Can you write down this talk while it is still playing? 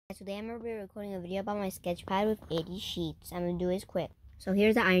Today I'm going to be recording a video about my sketch pad with 80 sheets. I'm going to do this quick. So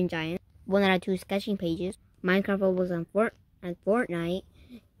here's the Iron Giant. 1 out of 2 sketching pages. Minecraft Roblox on Fortnite.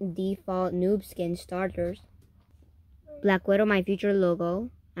 Default noob skin starters. Black Widow, my future logo.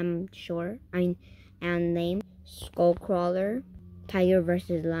 I'm sure. And name. Skullcrawler. Tiger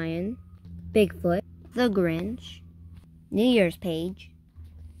versus Lion. Bigfoot. The Grinch. New Year's page.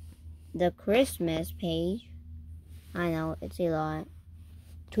 The Christmas page. I know, it's a lot.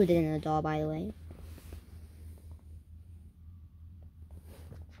 2 did in a doll, by the way.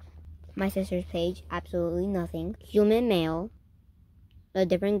 My sister's page, absolutely nothing. Human male. A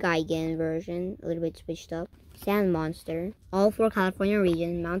different Geigen version, a little bit switched up. Sand monster. All 4 California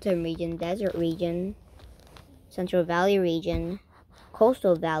region, mountain region, desert region, Central Valley region,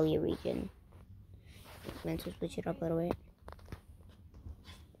 Coastal Valley region. Meant to switch it up a little bit.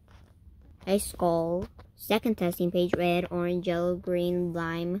 A skull. Second testing page, red, orange, yellow, green,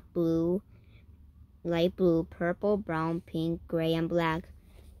 lime, blue, light blue, purple, brown, pink, gray, and black.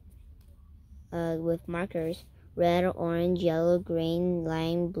 With markers. Red, orange, yellow, green,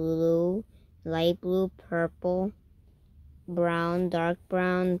 lime, blue, light blue, purple, brown, dark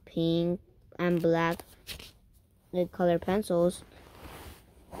brown, pink, and black. The color pencils.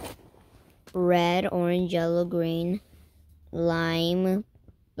 Red, orange, yellow, green, lime,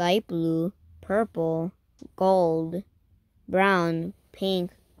 light blue, purple, gold, brown,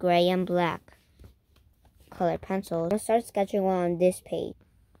 pink, gray, and black. Color pencils. I'm going to start sketching on this page.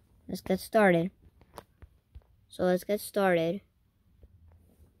 Let's get started. So let's get started.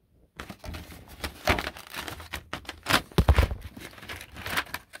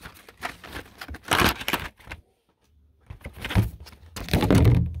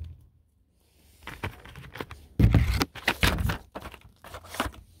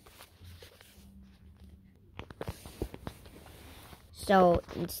 So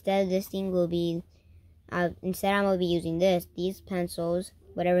instead, this thing will be, instead I'm going to be using these pencils,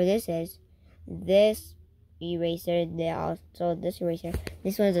 whatever this is, this eraser, this eraser,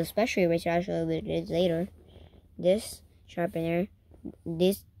 this one is a special eraser, I'll show you what it is later, this sharpener,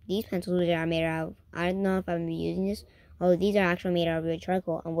 these pencils which are made out of, I don't know if I'm going to be using this, these are actually made out of real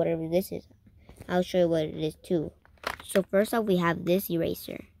charcoal, and whatever this is, I'll show you what it is too. So first off, we have this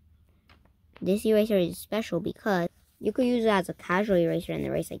eraser. This eraser is special because you could use it as a casual eraser and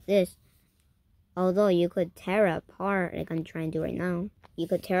erase like this. Although you could tear it apart, like I'm trying to do right now. You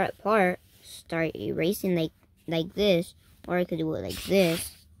could tear it apart, start erasing like this, or you could do it like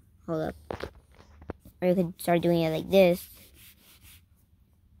this. Hold up. Or you could start doing it like this.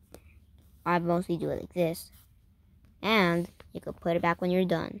 I mostly do it like this. And you could put it back when you're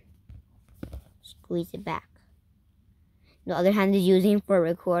done. Squeeze it back. The other hand is using for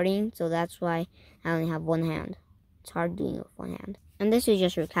recording, so that's why I only have one hand. It's hard doing it with one hand. And this is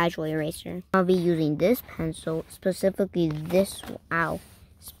just your casual eraser. I'll be using this pencil, specifically this one,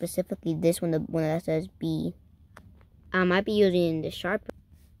 specifically this one, the one that says B. I might be using the sharpener.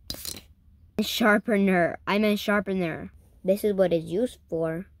 I meant sharpener. This is what it's used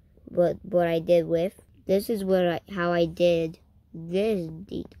for, but what I did with, this is how I did this.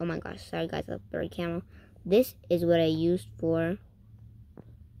 Oh my gosh, sorry guys, I blurry camera. This is what I used for.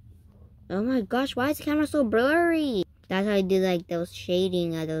 Oh my gosh, why is the camera so blurry? That's how I did like those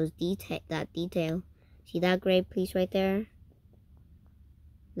shading of those detail. See that gray piece right there?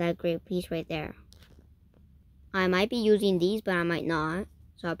 That gray piece right there. I might be using these, but I might not.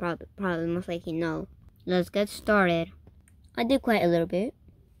 So I'll probably most likely no. Let's get started. I did quite a little bit.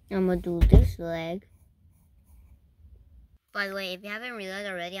 I'm gonna do this leg. By the way, if you haven't realized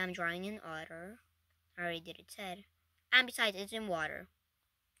already, I'm drawing an otter. I already did its head. And besides, it's in water.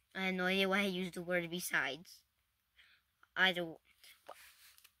 I have no idea why I used the word besides.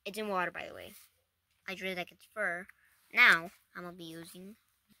 It's in water, by the way. I drew it like it's fur. Now, I'm going to be using,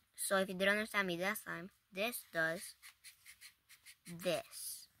 so if you didn't understand me last time, this does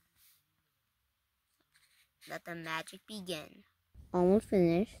this. Let the magic begin. Almost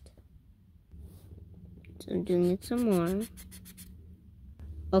finished. So I'm doing it some more.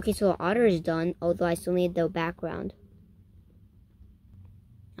 Okay, so the otter is done, although I still need the background.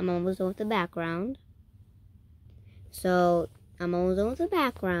 I'm almost done with the background. So, I'm almost done with the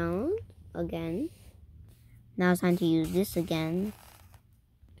background again. Now it's time to use this again.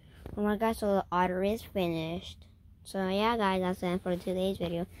 Oh my gosh, so the otter is finished. So yeah guys, that's the end for today's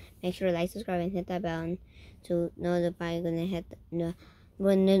video. Make sure to like, subscribe, and hit that bell to notify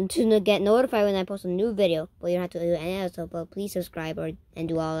to get notified when I post a new video. But you don't have to do any else, but please subscribe and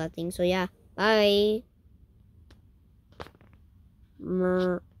do all that things. So yeah, bye.